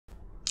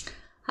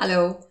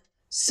Hello.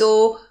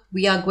 So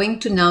we are going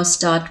to now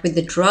start with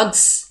the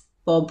drugs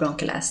for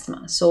bronchial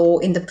asthma. So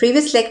in the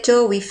previous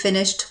lecture, we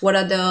finished what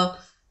are the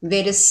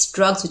various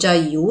drugs which are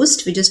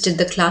used. We just did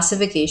the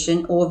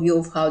classification overview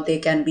of how they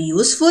can be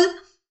useful.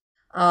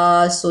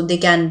 So they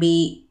can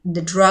be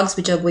the drugs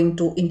which are going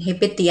to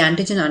inhibit the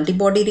antigen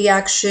antibody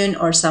reaction,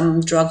 or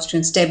some drugs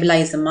to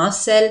stabilize the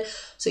mast cell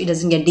so it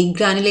doesn't get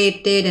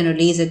degranulated and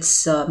release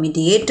its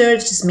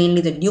mediators, which is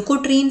mainly the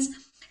leukotrienes.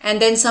 And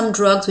then some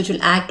drugs which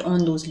will act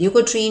on those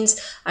leukotrienes.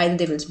 Either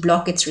they will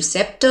block its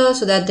receptor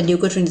so that the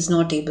leukotriene is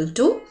not able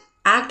to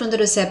act on the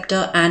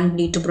receptor and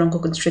lead to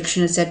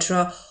bronchoconstriction,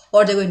 etc.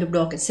 Or they're going to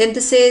block its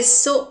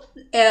synthesis. So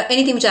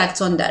anything which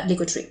acts on that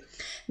leukotriene.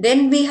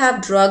 Then we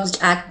have drugs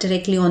that act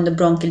directly on the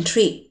bronchial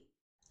tree.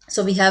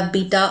 So we have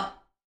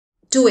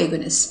beta-2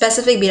 agonists,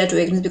 specific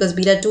beta-2 agonists, because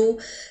beta-2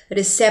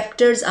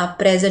 receptors are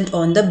present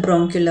on the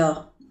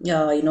bronchular,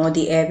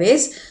 the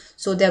airways.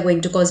 So they are going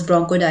to cause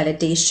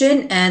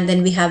bronchodilatation. And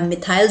then we have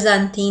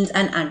methylxanthines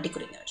and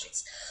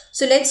anticholinergics.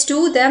 So let's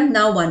do them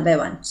now one by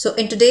one. So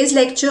in today's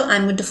lecture,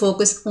 I'm going to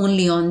focus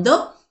only on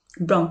the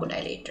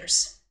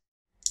bronchodilators.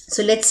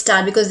 So let's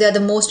start because they are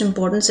the most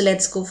important. So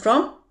let's go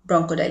from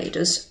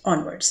bronchodilators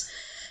onwards.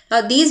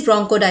 Now these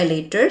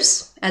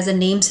bronchodilators, as the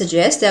name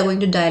suggests, they are going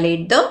to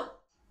dilate the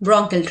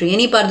bronchial tree.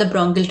 Any part of the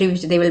bronchial tree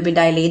which they will be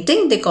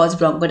dilating, they cause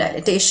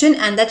bronchodilation,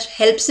 and that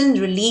helps in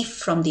relief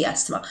from the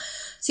asthma.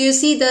 So you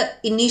see the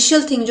initial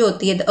thing jo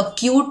hoti hai, the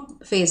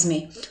acute phase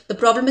mein, the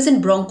problem is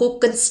in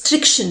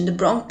bronchoconstriction. The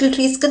bronchial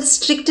tree is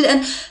constricted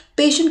and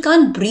patient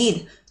can't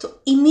breathe. So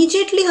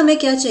immediately hame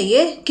kya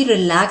chahiye ki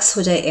relax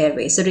ho jaye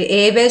airways. So the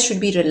airways should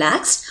be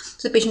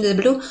relaxed so the patient is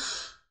able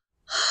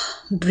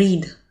to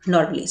breathe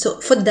normally. So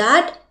for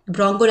that,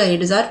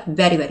 bronchodilators are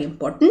very, very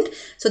important.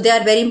 So they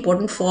are very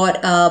important for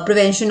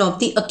prevention of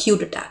the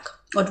acute attack,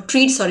 or to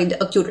treat, the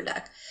acute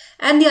attack.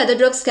 And the other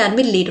drugs can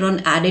be later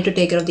on added to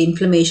take care of the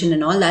inflammation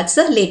and all. That's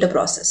the later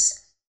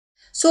process.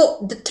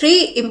 So the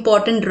three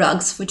important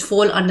drugs which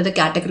fall under the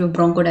category of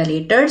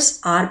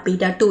bronchodilators are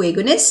beta-2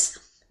 agonists,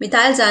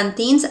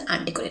 methylxanthines, and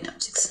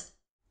anticholinergics.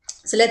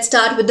 So let's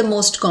start with the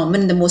most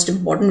common, the most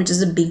important, which is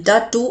the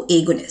beta-2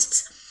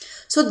 agonists.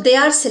 So they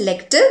are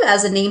selective,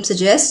 as the name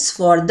suggests,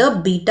 for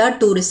the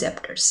beta-2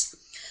 receptors.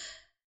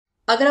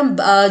 अगर हम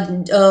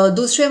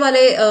दूसरे वाले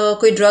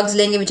कोई drugs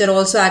लेंगे which are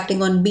also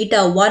acting on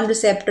beta-1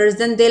 receptors,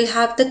 then they'll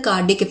have the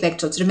cardiac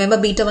effects also. Remember,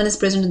 beta-1 is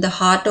present in the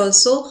heart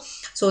also,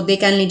 so they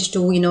can lead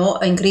to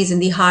increase in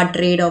the heart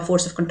rate or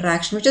force of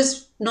contraction, which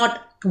is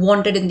not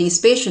wanted in these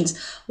patients.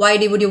 Why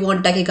would you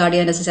want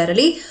tachycardia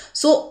necessarily?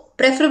 So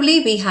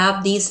preferably we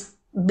have these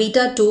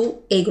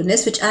beta-2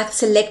 agonists which act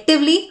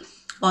selectively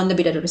on the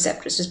beta-2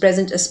 receptors, which is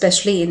present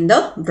especially in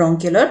the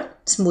bronchular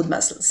smooth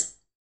muscles.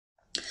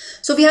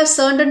 So we have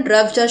certain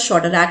drugs which are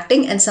shorter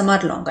acting and some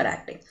are longer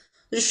acting.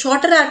 The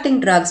shorter acting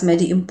drugs,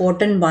 the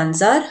important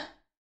ones are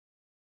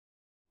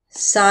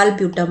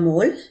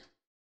salbutamol.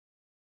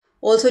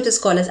 Also it is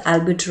called as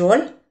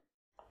albuterol.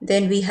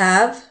 Then we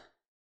have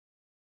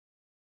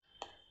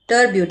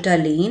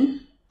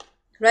terbutaline,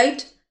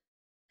 right?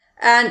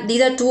 And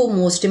these are two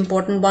most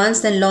important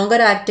ones. Then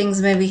longer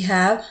actings we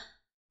have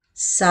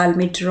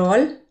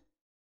salmeterol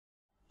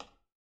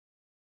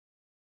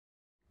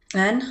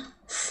and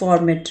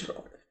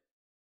formoterol.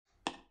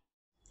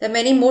 There are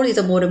many more, these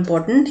are more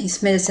important.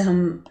 इसमें जैसे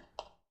हम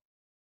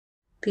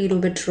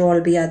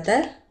pyrubitrol भी आता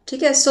है,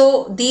 ठीक है? So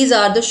these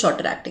are the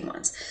shorter acting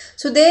ones.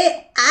 So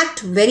they act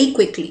very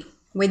quickly.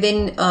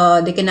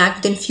 They can act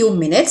within few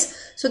minutes.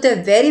 So they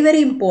are very,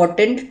 very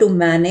important to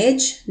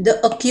manage the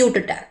acute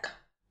attack.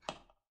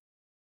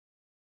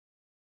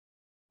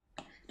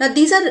 Now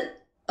these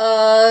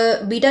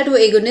are beta-2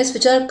 agonists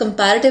which are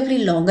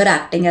comparatively longer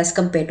acting as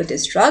compared to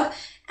this drug.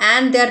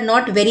 And they are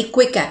not very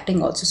quick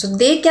acting also. So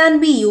they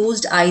can be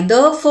used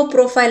either for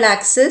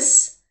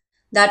prophylaxis,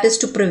 that is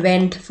to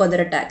prevent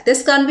further attack.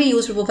 This can't be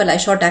used for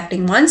prophylaxis, short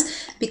acting ones,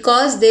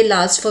 because they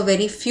last for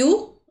very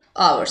few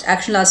hours.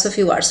 Action lasts for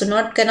few hours.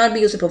 So cannot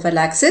be used for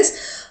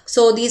prophylaxis.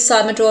 So these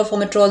salmeterol,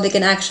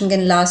 formoterol, action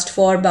can last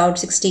for about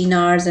 16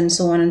 hours and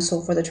so on and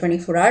so forth, the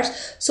 24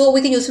 hours. So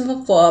we can use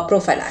them for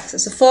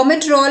prophylaxis. So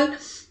formoterol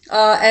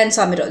and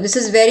salmeterol. This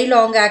is very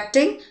long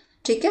acting.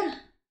 Okay?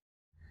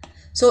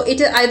 So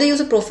it is either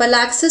used for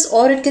prophylaxis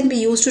or it can be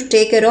used to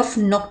take care of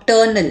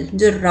nocturnal,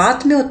 जो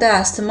रात में होता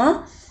है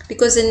asthma,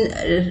 because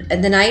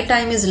in the night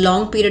time is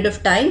long period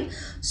of time.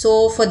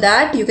 So for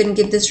that you can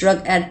give this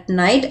drug at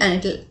night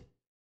and it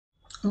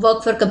will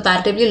work for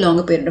comparatively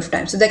longer period of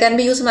time. So they can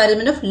be used for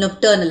management of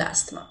nocturnal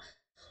asthma.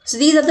 So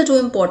these are the two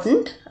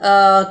important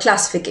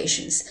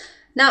classifications.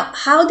 Now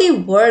how they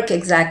work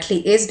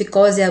exactly is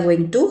because they are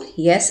going to,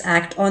 yes,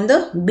 act on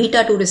the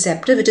beta-2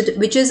 receptor,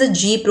 which is a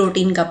G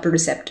protein coupled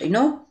receptor,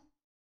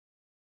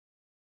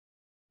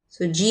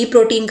 So G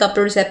protein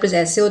coupled receptors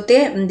aise hote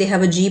hain. They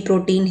have a G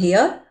protein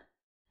here,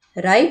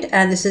 right?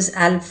 And this is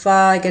alpha,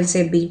 I can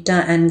say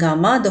beta and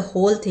gamma. The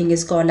whole thing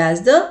is called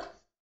as the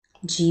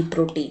G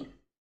protein.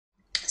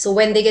 So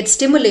when they get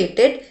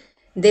stimulated,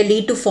 they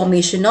lead to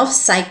formation of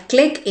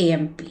cyclic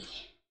AMP.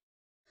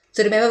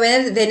 So remember,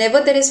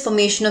 whenever there is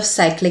formation of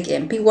cyclic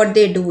AMP, what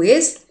they do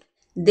is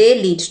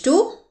they lead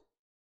to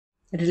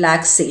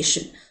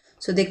relaxation.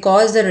 So they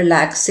cause the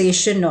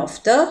relaxation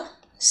of the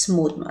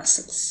smooth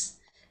muscles.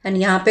 And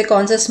यहाँ पे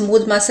कौन सा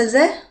smooth muscles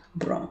है?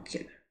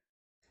 Bronchial.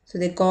 So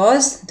they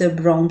cause the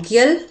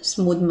bronchial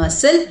smooth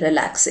muscle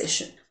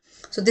relaxation.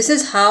 So this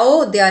is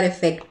how they are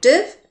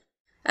effective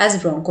as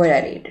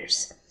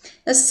bronchodilators.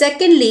 Now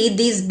secondly,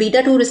 these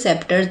beta-2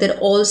 receptors, they're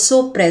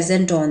also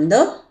present on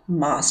the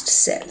mast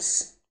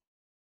cells.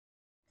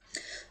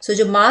 So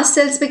जो mast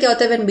cells पे क्या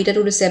होता है, when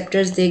beta-2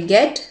 receptors they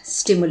get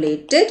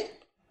stimulated,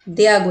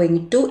 they are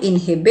going to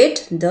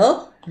inhibit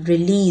the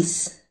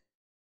release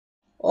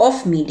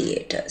of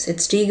mediators.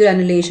 Its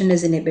degranulation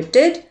is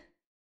inhibited,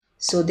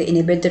 so they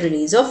inhibit the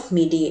release of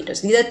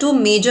mediators. These are two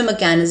major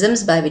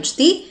mechanisms by which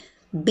the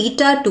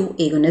beta-2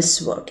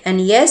 agonists work.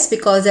 And yes,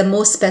 because they're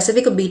more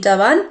specific of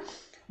beta-1,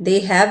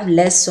 they have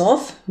less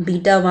of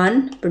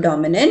beta-1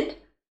 predominant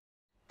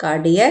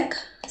cardiac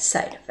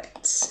side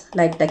effects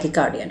like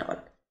tachycardia and all.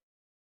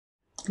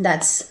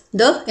 That's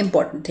the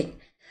important thing.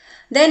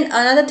 Then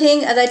another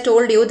thing, as I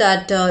told you,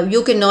 that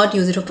you cannot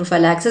use it for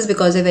prophylaxis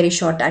because they're very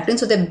short acting.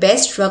 So they're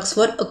best drugs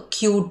for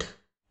acute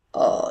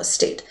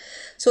state.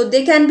 So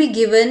they can be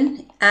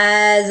given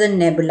as a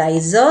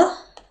nebulizer.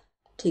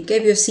 ठीक है,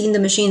 if you've seen the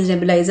machines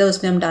nebulizer,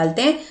 उसमें हम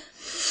डालते हैं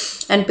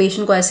and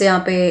patient को ऐसे यहाँ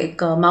पे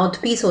एक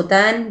mouthpiece होता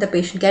है and the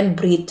patient can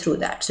breathe through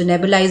that. So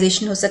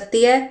nebulization हो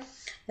सकती है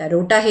या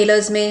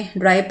rotahalers में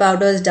dry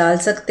powders डाल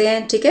सकते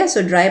हैं. ठीक है,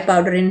 so dry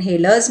powder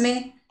inhalers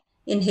में,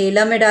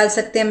 inhaler में डाल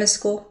सकते हैं हम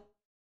इसको.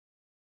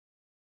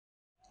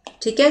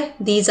 ठीक है,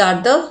 these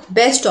are the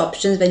best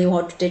options when you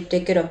want to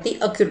take care of the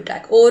acute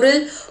attack.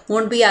 Oral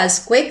won't be as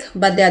quick,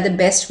 but they are the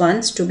best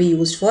ones to be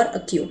used for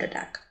acute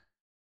attack.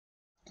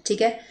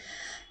 ठीक है,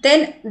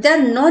 then they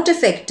are not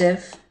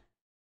effective,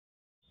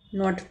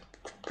 not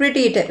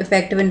pretty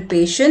effective in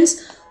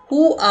patients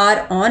who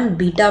are on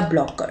beta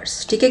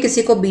blockers. ठीक है,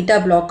 किसी को beta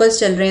blockers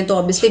चल रहे हैं तो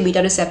obviously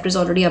beta receptors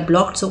already are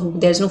blocked, so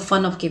there's no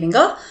fun of giving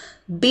a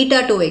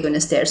beta-2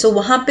 agonist there. So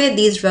वहाँ पे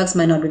these drugs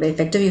might not be very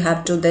effective. You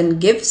have to then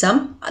give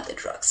some other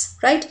drugs,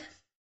 right?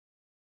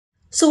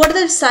 So what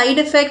are the side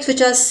effects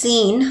which are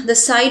seen? The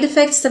side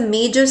effects, the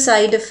major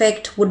side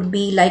effect would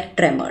be like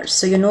tremors.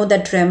 So you know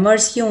that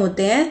tremors क्यों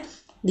होते हैं?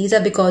 These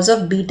are because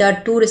of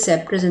beta-2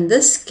 receptors in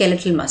the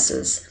skeletal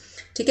muscles.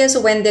 ठीक है,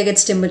 so when they get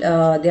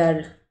they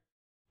are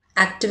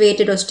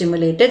activated or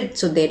stimulated,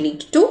 so they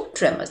lead to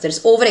tremors. There's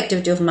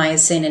overactivity of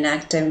myosin and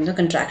active,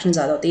 contractions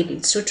ज़्यादा होती है, it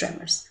leads to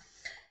tremors.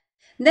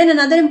 Then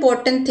another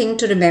important thing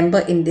to remember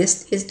in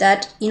this is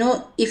that,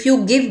 if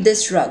you give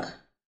this drug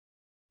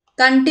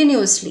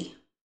continuously,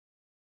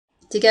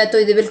 ठीक है,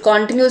 तो they will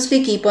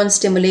continuously keep on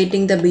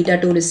stimulating the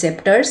beta-2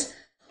 receptors.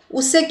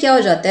 उससे क्या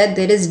हो जाता है?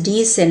 There is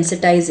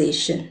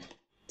desensitization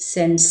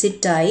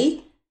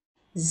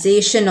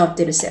of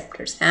the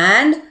receptors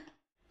and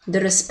the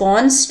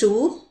response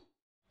to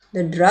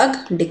the drug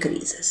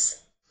decreases.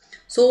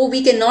 So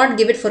we cannot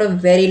give it for a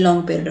very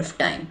long period of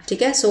time.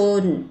 ठीक है, so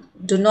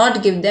do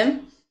not give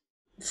them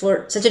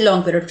for such a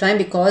long period of time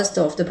because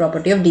of the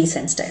property of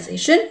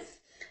desensitization.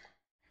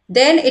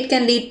 Then it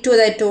can lead to, as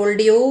I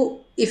told you,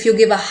 if you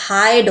give a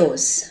high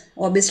dose,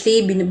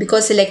 obviously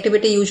because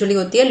selectivity usually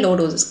होती है low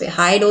doses पे,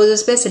 high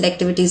doses पे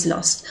selectivity is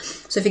lost.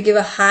 So if you give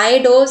a high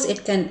dose,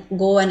 it can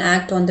go and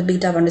act on the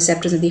beta-1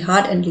 receptors in the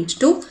heart and lead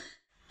to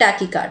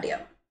tachycardia.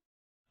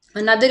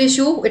 Another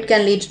issue it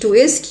can lead to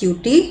is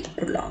QT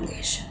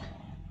prolongation,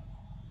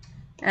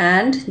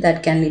 and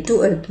that can lead to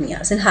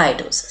arrhythmias in high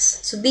doses.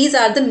 So these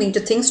are the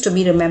major things to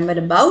be remembered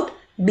about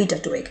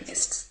beta-2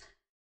 agonists.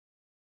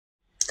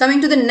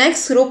 Coming to the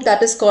next group,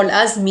 that is called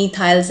as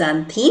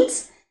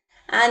methylxanthines,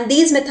 and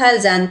these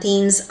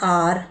methylxanthines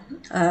are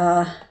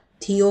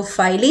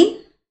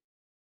theophylline,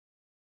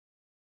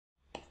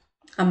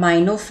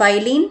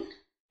 aminophylline,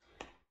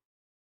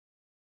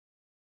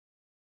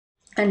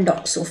 and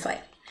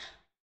doxophylline.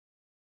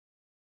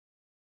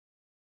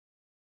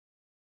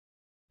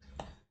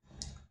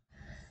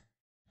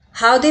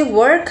 How they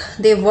work?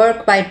 They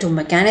work by two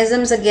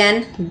mechanisms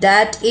again.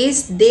 That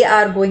is, they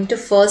are going to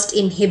first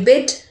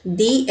inhibit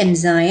the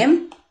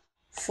enzyme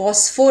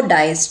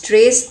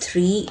phosphodiesterase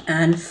 3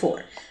 and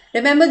 4.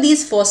 Remember,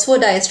 these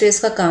phosphodiesterase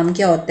का काम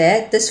क्या होता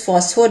है? This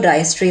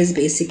phosphodiesterase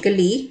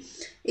basically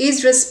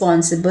is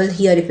responsible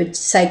here if it's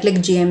cyclic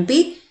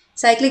GMP.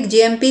 Cyclic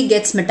GMP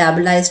gets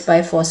metabolized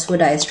by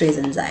phosphodiesterase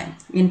enzyme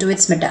into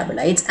its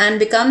metabolites and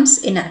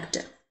becomes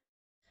inactive.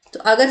 तो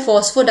अगर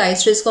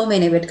phosphodiesterase को हम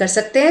inhibit कर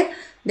सकते हैं,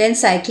 then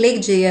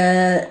cyclic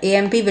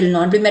AMP will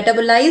not be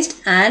metabolized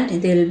and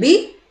there will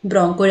be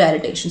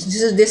bronchodilatation.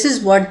 So this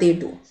is what they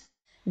do.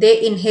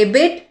 They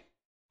inhibit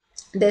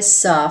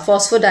this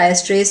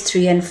phosphodiesterase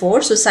 3 and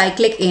 4. So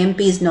cyclic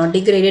AMP is not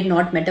degraded,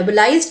 not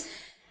metabolized,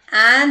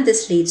 and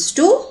this leads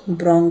to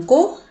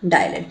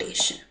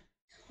bronchodilatation.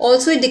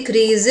 Also, it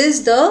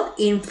decreases the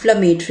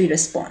inflammatory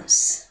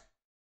response,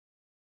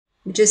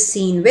 which is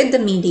seen with the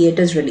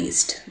mediators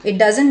released. It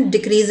doesn't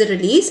decrease the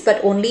release,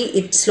 but only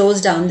it slows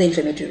down the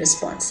inflammatory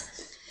response.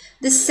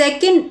 The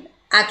second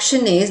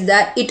action is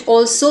that it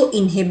also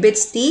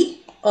inhibits the,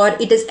 or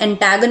it is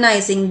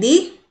antagonizing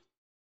the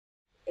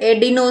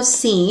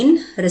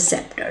adenosine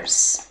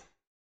receptors.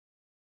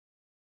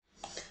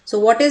 So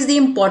what is the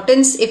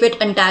importance if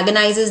it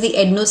antagonizes the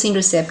adenosine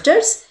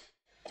receptors?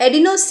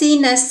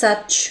 Adenosine as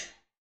such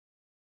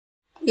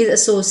is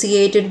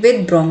associated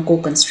with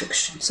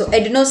bronchoconstriction. So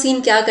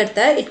adenosine क्या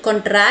करता है? It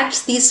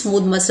contracts the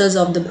smooth muscles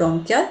of the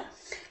bronchia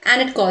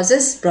and it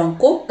causes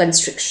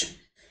bronchoconstriction.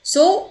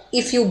 So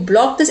if you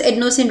block this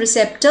adenosine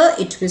receptor,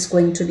 it is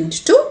going to lead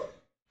to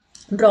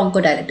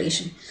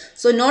bronchodilation.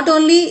 So not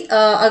only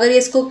अगर ये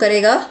इसको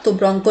करेगा तो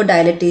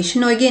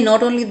bronchodilation होगी.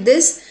 Not only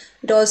this,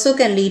 it also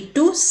can lead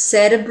to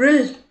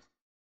cerebral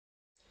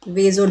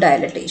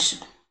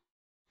vasodilatation.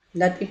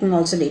 That it can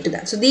also lead to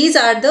that. So these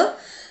are the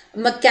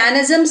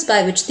mechanisms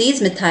by which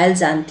these methyl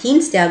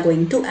xanthines they are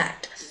going to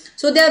act.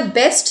 So they are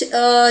best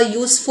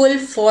useful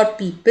for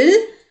people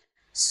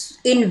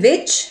in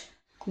which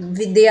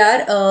they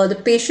are the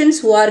patients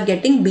who are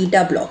getting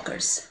beta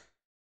blockers.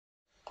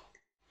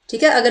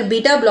 ठीक है, अगर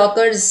beta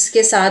blockers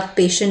के साथ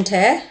patient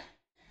है,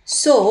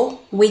 so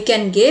we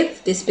can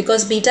give this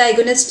because beta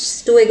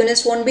agonists, 2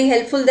 agonists won't be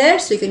helpful there,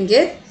 so you can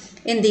give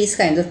in these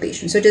kinds of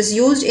patients. So it is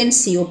used in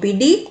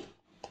COPD,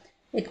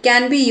 it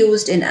can be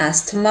used in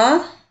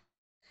asthma,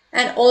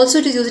 and also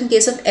it is used in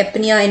case of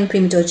apnea in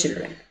premature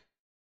children.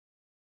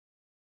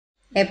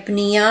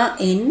 Apnea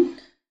in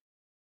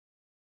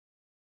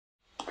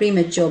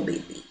premature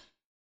baby.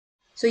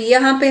 So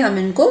यहाँ पे हम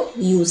इनको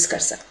use कर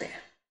सकते हैं.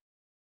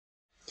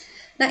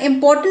 Now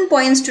important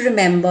points to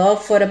remember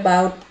for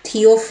about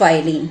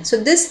theophylline. So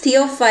this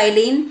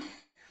theophylline,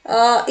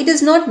 it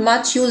is not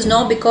much used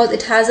now because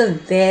it has a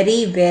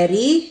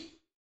very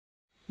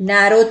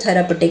narrow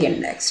therapeutic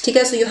index. ठीक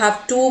है, so you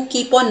have to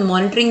keep on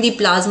monitoring the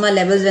plasma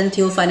levels when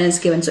theophylline is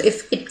given. So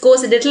if it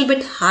goes a little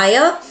bit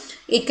higher,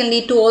 it can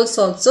lead to all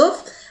sorts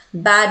of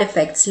bad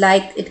effects,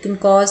 like it can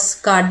cause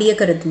cardiac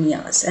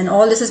arrhythmias, and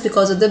all this is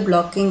because of the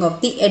blocking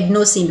of the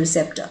adenosine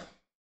receptor.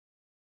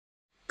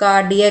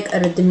 Cardiac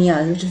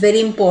arrhythmias, which is very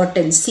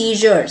important,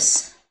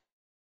 seizures,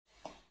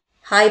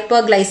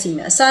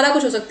 hyperglycemia, सारा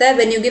कुछ हो सकता है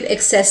when you give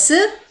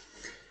excessive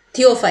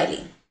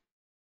theophylline.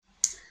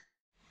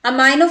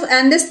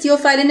 And this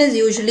theophylline is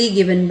usually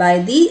given by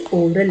the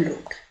oral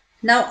route.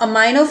 Now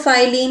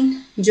aminophylline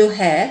जो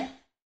है,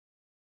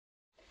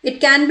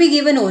 it can be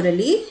given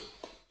orally,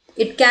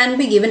 it can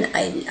be given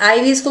IV.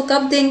 IV इसको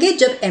कब देंगे?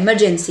 जब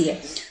emergency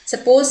है.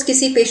 Suppose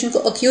किसी patient को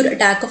acute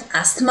attack of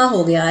asthma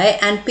हो गया है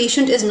and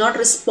patient is not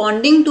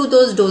responding to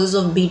those doses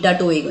of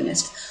beta-2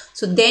 agonist.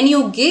 So then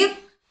you give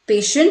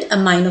patient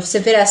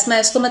severe asthma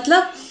है, इसको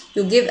मतलब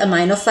you give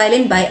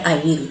aminophylline by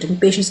IV route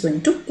and patient is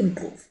going to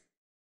improve.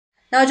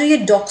 Now जो ये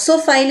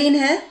doxophylline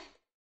है,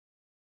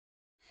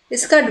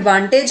 इसका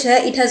advantage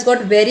है, it has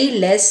got very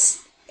less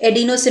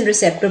adenosine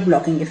receptor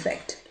blocking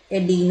effect.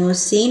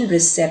 Adenosine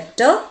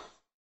receptor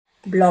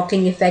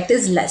blocking effect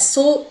is less.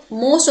 So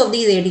most of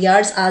these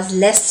ADRs are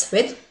less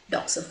with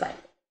doxophylline,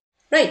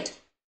 right?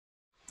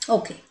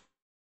 Okay.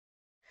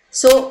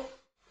 So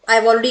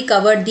I've already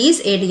covered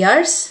these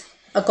ADRs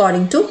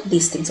according to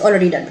these things,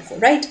 already done before,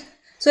 right?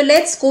 So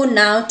let's go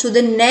now to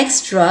the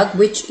next drug,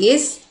 which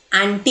is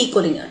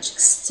anticholinergics.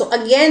 So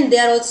again, they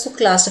are also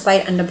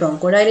classified under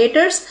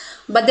bronchodilators,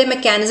 but their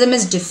mechanism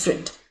is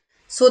different.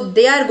 So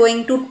they are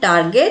going to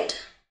target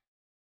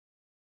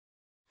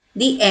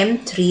the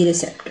M3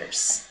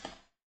 receptors.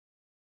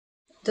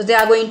 So they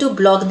are going to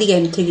block the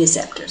M3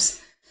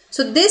 receptors.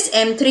 So this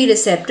M3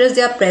 receptors,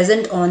 they are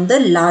present on the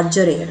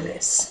larger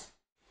airways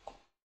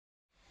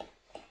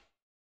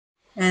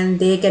and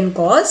they can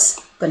cause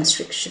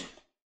constriction.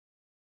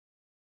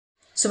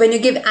 So when you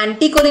give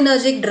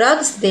anticholinergic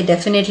drugs, they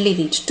definitely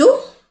lead to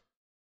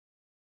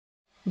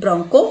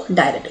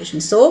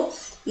bronchodilation. So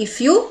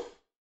if you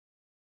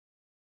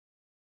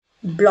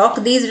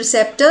block these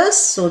receptors,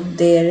 so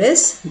there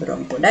is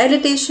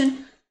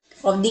bronchodilation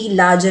of the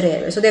larger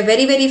airway. So they are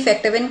very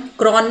effective in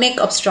chronic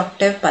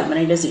obstructive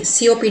pulmonary disease.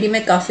 COPD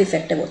में काफी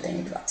effective होते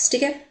हैं drugs,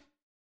 ठीक है?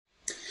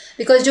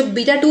 Because जो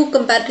beta-2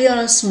 comparatively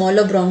on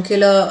smaller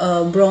bronchiolar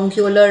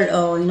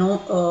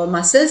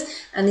muscles,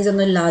 and these are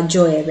the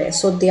larger airways,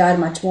 so they are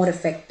much more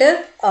effective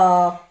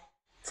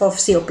for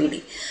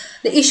COPD.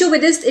 The issue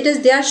with this, it is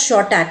they are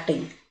short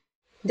acting.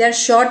 They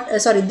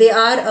are they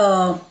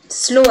are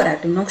slower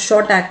acting, not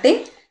short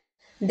acting.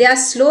 They are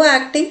slow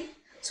acting.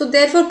 So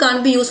therefore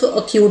can't be used for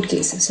acute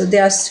cases. So they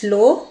are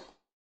slow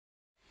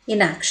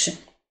in action.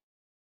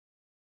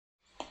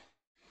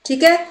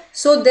 ठीक है?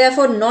 So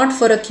therefore not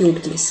for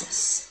acute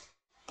cases.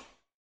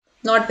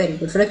 Not very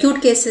good for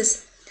acute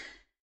cases.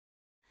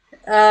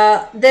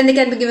 Then they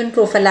can be given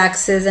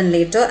prophylaxis and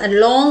later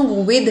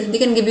along with, they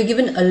can be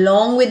given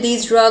along with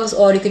these drugs,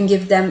 or you can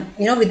give them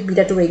with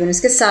beta-2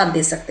 agonist के साथ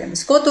दे सकते हैं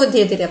इसको, तो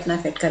धीरे धीरे अपना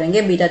effect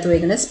करेंगे. beta-2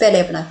 agonist पहले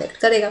अपना इफेक्ट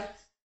करेगा.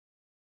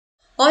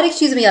 और एक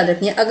चीज में याद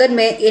रखनी है, अगर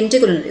मैं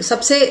एंटीकोलिनर्जिक,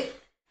 सबसे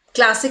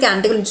क्लासिक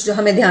एंटीकोलिनर्जिक जो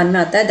हमें ध्यान में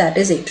आता है, that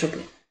is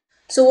atropine.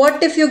 So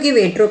what if you give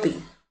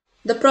atropine?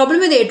 The problem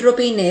with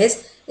atropine is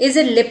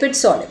it lipid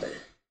soluble.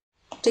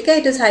 ठीक है,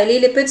 it is highly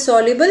lipid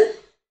soluble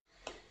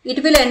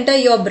it will enter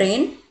your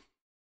brain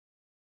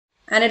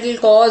and it will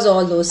cause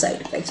all those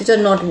side effects which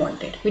are not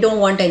wanted. We don't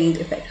want any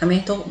effect.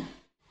 हमें तो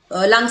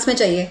lungs में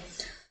चाहिए.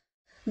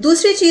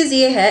 दूसरी चीज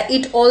ये है,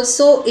 it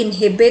also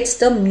inhibits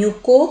the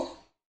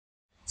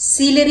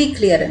mucociliary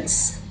clearance.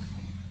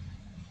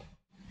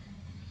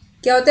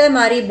 क्या होता है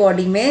हमारी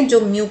बॉडी में जो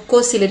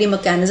म्यूकोसिलरी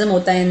मैकेनिज्म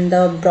होता है इन द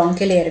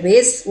ब्रोंकियल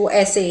एयरवेज, वो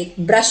ऐसे एक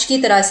ब्रश की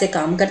तरह से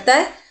काम करता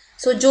है.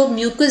 सो जो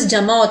म्यूकस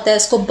जमा होता है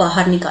उसको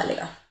बाहर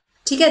निकालेगा.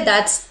 ठीक है,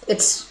 दैट्स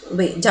इट्स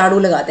वे. झाड़ू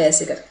लगाते हैं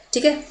ऐसे करके.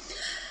 ठीक है,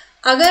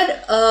 अगर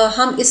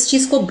हम इस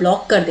चीज को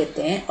ब्लॉक कर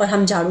देते हैं और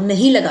हम झाड़ू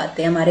नहीं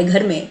लगाते हैं हमारे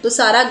घर में, तो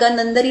सारा गंद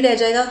अंदर ही रह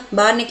जाएगा,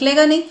 बाहर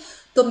निकलेगा नहीं.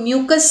 तो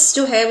म्यूकस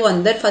जो है वो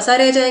अंदर फंसा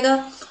रह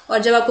जाएगा. और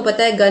जब आपको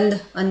पता है गंद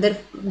अंदर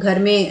घर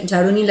में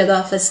झाड़ू नहीं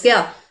लगा फंस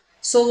गया,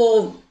 सो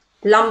वो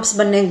लंप्स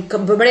बनने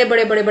बड़े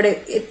बड़े बड़े बड़े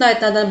इतना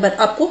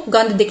आपको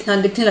गंद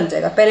दिखने लग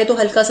जाएगा. पहले तो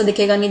हल्का सा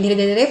दिखेगा नहीं, धीरे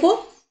धीरे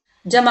वो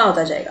जमा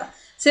होता जाएगा.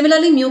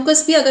 सिमिलरली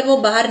म्यूकस भी अगर वो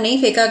बाहर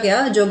नहीं फेंका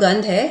गया, जो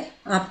गंद है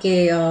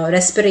आपके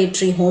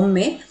रेस्पिरेटरी होम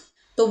में,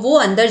 तो वो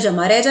अंदर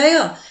जमा रह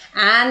जाएगा.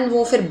 एंड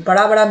वो फिर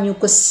बड़ा बड़ा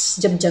म्यूकस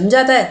जब जम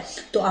जाता है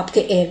तो आपके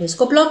एयरवेज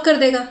को ब्लॉक कर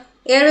देगा.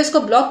 एयरवेज को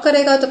ब्लॉक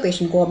करेगा तो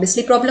पेशेंट को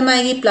ऑब्वियसली प्रॉब्लम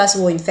आएगी, प्लस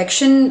वो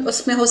इन्फेक्शन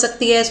उसमें हो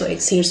सकती है. सो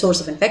एक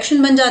सोर्स ऑफ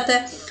इन्फेक्शन बन जाता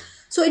है.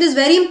 So it is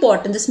very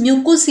important, this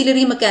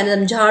mucociliary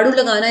mechanism, झाड़ू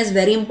लगाना इज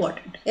वेरी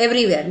इंपॉर्टेंट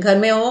एवरीवेयर, घर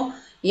में हो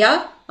या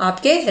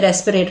आपके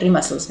रेस्पिरेटरी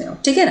मसल्स में हो.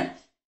 ठीक है ना.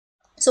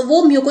 सो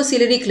वो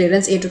म्यूकोसिलरी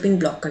क्लियरेंस एट्रोपिन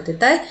ब्लॉक कर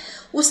देता है.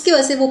 उसकी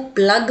वजह से वो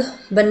प्लग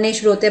बनने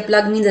शुरू होते हैं.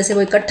 प्लग मीन जैसे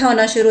वो इकट्ठा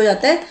होना शुरू हो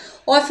जाता है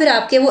और फिर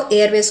आपके वो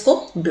एयरवेज को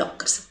ब्लॉक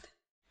कर सकते हैं.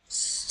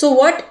 So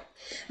what,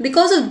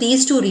 because of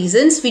these two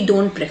reasons we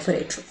don't prefer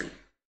atropine.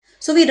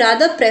 So we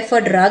rather prefer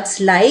drugs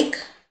like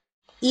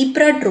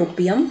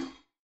ipratropium,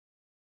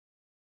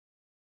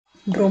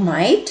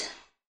 bromide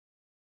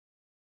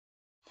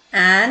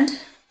and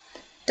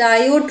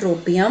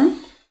tiotropium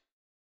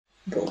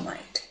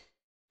bromide.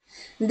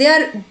 They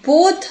are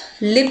both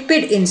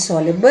lipid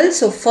insoluble.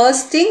 So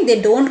first thing, they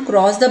don't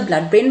cross the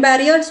blood-brain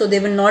barrier, so they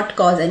will not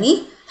cause any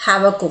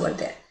havoc over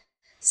there.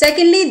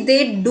 Secondly,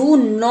 they do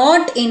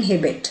not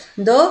inhibit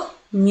the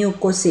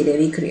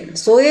mucociliary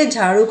clearance. So ये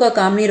झाड़ू का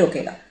काम नहीं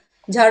रोकेगा,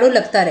 झाड़ू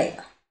लगता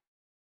रहेगा.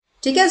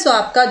 ठीक है, सो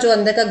आपका जो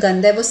अंदर का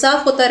गंद है वो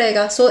साफ होता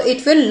रहेगा. So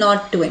it will not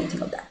do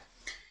anything of that.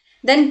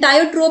 Then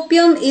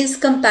tiotropium is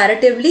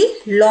comparatively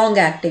long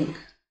acting.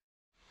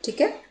 ठीक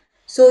है,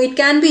 so it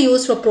can be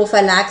used for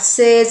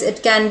prophylaxis,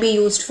 it can be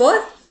used for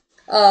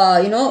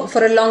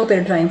for a long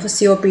period of time for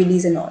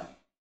COPDs and all.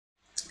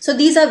 So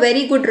these are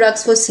very good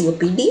drugs for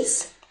COPDs.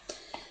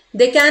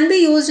 They can be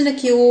used in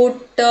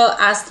acute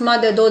asthma,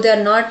 though they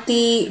are not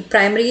the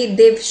primary.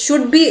 They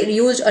should be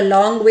used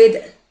along with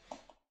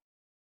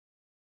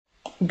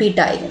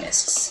beta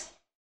agonists.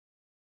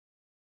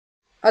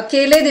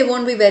 Akele, they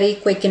won't be very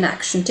quick in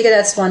action. Okay,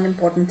 that's one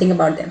important thing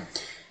about them.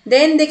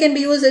 Then they can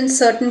be used in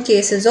certain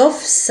cases of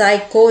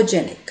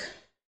psychogenic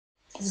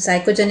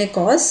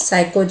cause,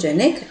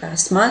 psychogenic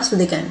asthma, so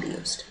they can be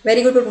used.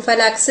 Very good for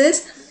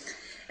prophylaxis.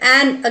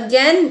 And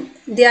again,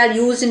 they are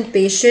used in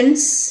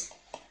patients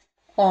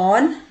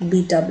on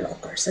beta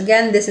blockers.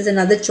 Again, this is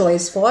another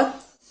choice for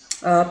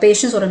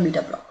patients on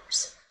beta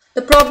blockers.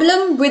 The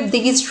problem with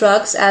these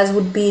drugs, as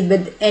would be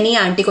with any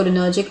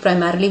anticholinergic,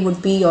 primarily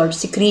would be your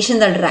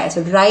secretions are dry.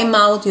 So dry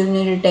mouth,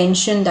 urinary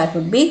retention, that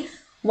would be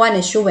one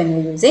issue when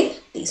you're using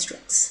these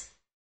drugs.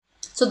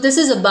 So this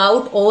is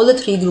about all the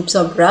three groups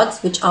of drugs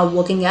which are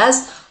working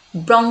as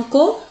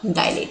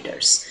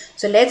bronchodilators.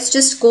 So let's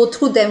just go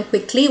through them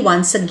quickly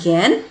once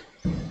again.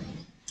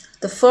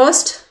 The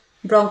first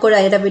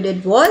bronchodilator we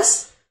did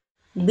was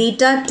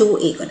beta-2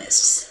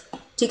 agonists.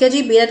 ठीक है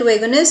जी, beta-2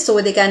 agonists, so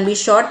they can be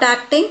short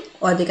acting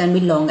or they can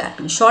be long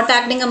acting. Short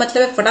acting का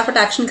मतलब है फटाफट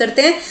action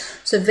करते हैं,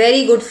 so very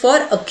good for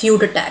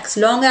acute attacks.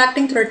 Long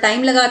acting थोड़ा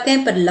time लगाते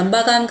हैं पर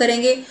लंबा काम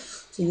करेंगे.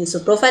 So ये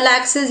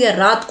prophylaxis या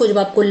रात को जब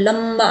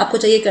आपको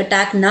चाहिए कि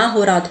अटैक ना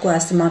हो रात को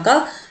अस्थमा का,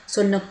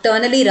 so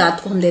nocturnally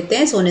रात को हम देते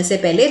हैं सोने से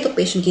पहले, तो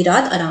पेशेंट की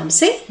रात आराम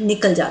से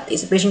निकल जाती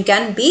है. So patient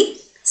can be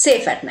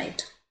safe at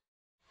night.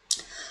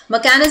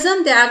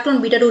 Mechanism, they act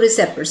on beta-2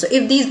 receptors. So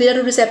if these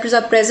beta-2 receptors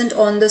are present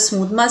on the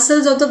smooth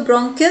muscles of the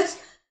bronchus,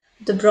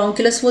 the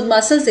bronchial smooth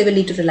muscles, they will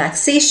lead to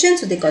relaxation,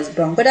 so they cause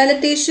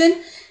bronchodilation.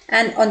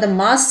 And on the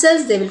mast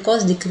cells, they will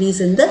cause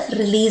decrease in the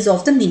release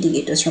of the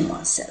mediators from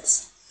mast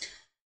cells.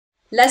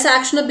 Less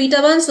action of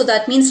beta-1, so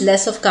that means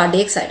less of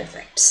cardiac side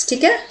effects.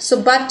 Okay?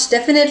 So, but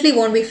definitely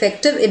won't be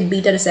effective if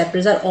beta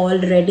receptors are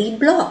already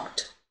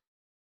blocked.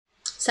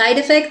 Side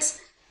effects,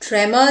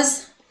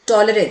 tremors,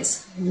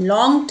 tolerance.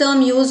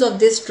 Long-term use of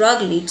this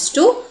drug leads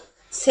to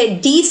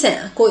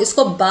को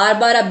इसको बार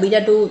बार आप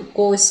बीटा-2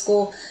 को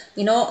इसको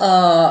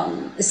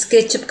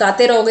इसके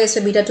चिपकाते रहोगे इस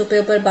बीटा-2 पे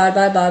ऊपर बार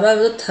बार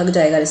तो थक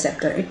जाएगा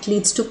receptor. It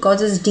leads to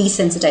causes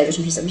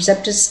desensitization.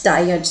 Receptors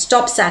tired,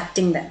 stops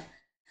acting them.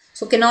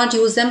 So cannot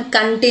use them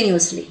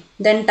continuously.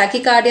 Then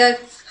tachycardia,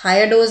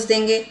 higher dose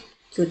देंगे,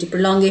 QT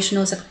prolongation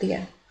हो सकती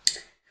है.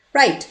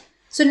 Right.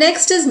 So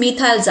next is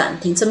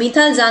methylxanthine. So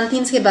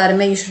methylxanthines के बारे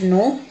में you should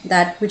know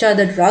that which are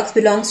the drugs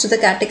belongs to the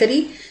category.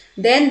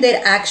 Then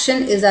their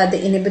action is that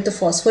they inhibit the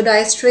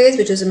phosphodiesterase,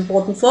 which is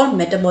important for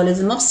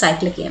metabolism of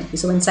cyclic AMP.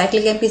 So when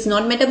cyclic AMP is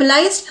not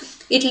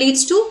metabolized, it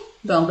leads to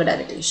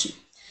bronchodilation.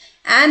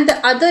 And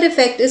the other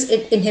effect is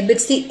it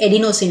inhibits the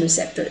adenosine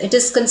receptor.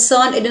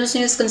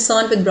 Adenosine is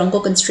concerned with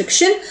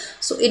bronchoconstriction,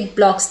 so it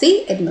blocks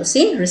the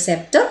adenosine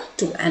receptor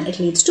too, and it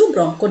leads to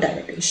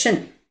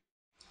bronchodilation.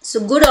 So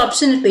good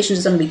option if patient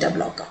is on beta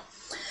blocker.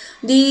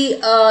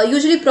 The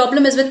usually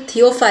problem is with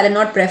theophylline,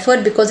 not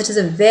preferred because it is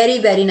a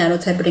very narrow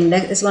therapeutic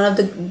index. It's one of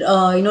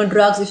the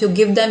drugs. If you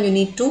give them, you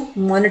need to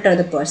monitor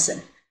the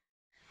person.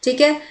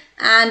 Okay?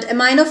 And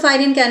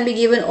aminophylline can be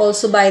given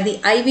also by the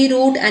IV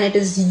route, and it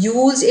is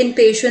used in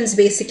patients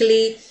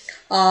basically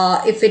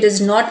if it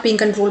is not being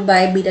controlled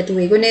by beta 2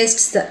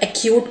 agonists, the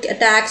acute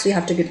attacks, you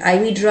have to give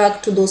IV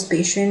drug to those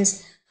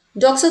patients.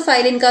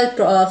 Doxycycline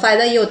का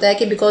फायदा ये होता है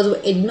कि because वो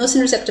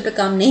adenosine receptor पे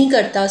काम नहीं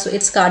करता, so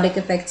its cardiac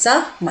effects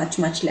are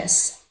much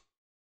less.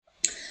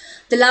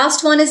 The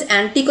last one is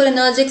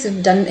anticholinergics.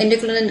 We've done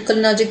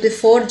anticholinergic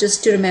before,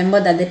 just to remember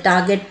that they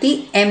target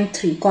the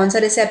M3. कौन सा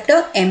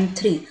receptor?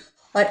 M3.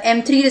 और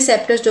M3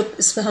 receptors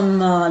जो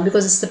हम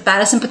because it's the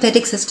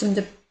parasympathetic system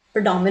जो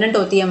predominant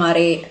होती है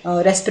हमारे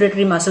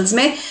respiratory muscles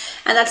में,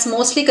 and that's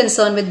mostly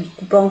concerned with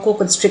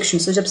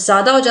bronchoconstriction. So जब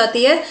ज़्यादा हो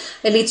जाती है,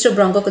 it leads to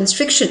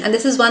bronchoconstriction, and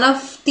this is one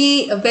of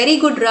the very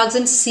good drugs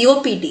in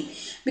COPD,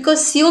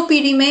 because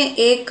COPD में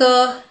एक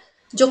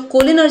जो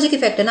cholinergic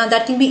effect है ना,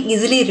 that can be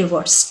easily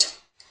reversed.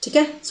 ठीक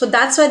है? So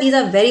that's why these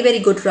are very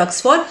good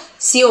drugs for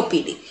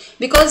COPD,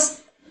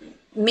 because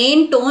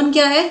main tone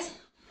क्या है?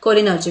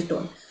 Cholinergic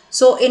tone.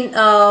 So in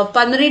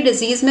pulmonary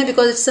disease mein,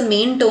 because it's the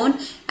main tone,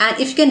 and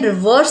if you can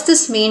reverse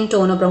this main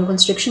tone of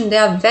bronchoconstriction, they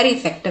are very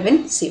effective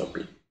in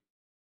COPD.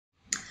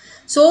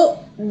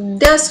 So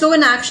they are slow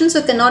in action,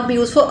 so cannot be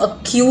used for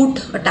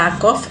acute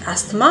attack of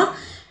asthma.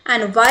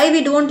 And why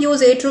we don't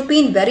use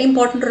atropine? Very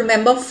important to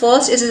remember.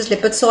 First is it's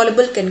lipid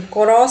soluble, can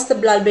cross the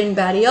blood-brain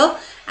barrier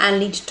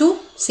and lead to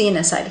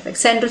CNS side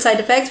effects, central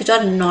side effects which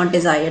are not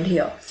desired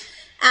here.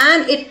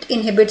 And it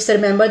inhibits,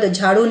 remember, the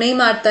झाड़ू नहीं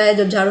मारता है.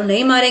 जब झाड़ू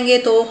नहीं मारेंगे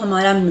तो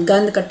हमारा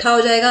गंद इकट्ठा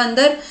हो जाएगा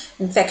अंदर,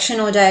 infection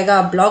हो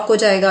जाएगा, block हो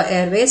जाएगा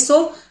airways.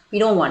 So we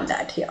don't want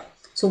that here.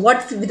 So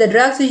what the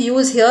drugs we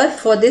use here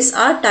for this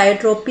are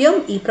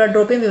tiotropium,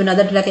 ipratropium. We have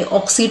another drug like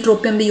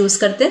oxytropium भी use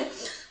करते हैं.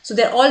 So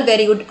they're all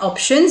very good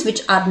options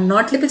which are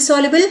not lipid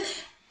soluble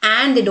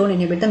and they don't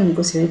inhibit the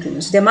mucociliary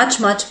clearance. So they're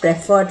much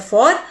preferred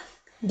for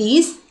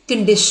these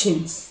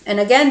conditions.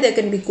 And again, they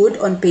can be good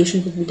on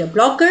patients with beta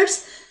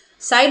blockers.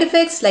 Side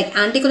effects like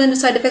anticholinergic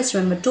side effects,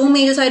 remember two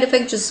major side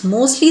effects which is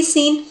mostly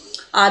seen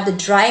are the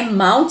dry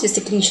mouth, the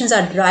secretions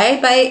are dry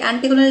by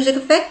anticholinergic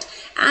effect,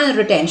 and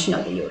retention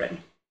of the urine.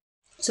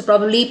 So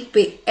probably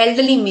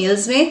elderly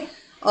males may,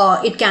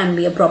 it can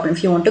be a problem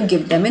if you want to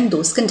give them in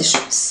those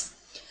conditions.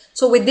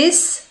 So with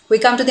this, we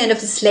come to the end of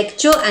this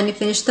lecture and we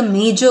finish the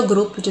major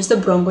group which is the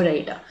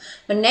bronchodilator.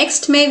 The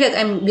next May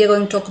we are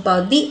going to talk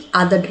about the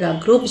other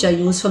drug group which are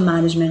used for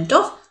management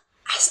of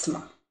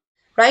asthma.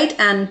 Right,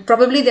 and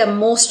probably they are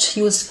most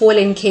useful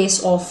in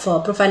case of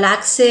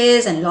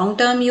prophylaxis and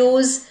long-term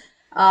use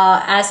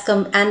as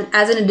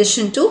an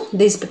addition to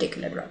these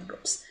particular drug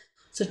groups.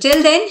 So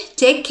till then,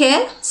 take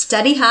care,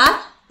 study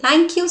hard.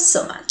 Thank you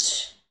so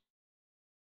much.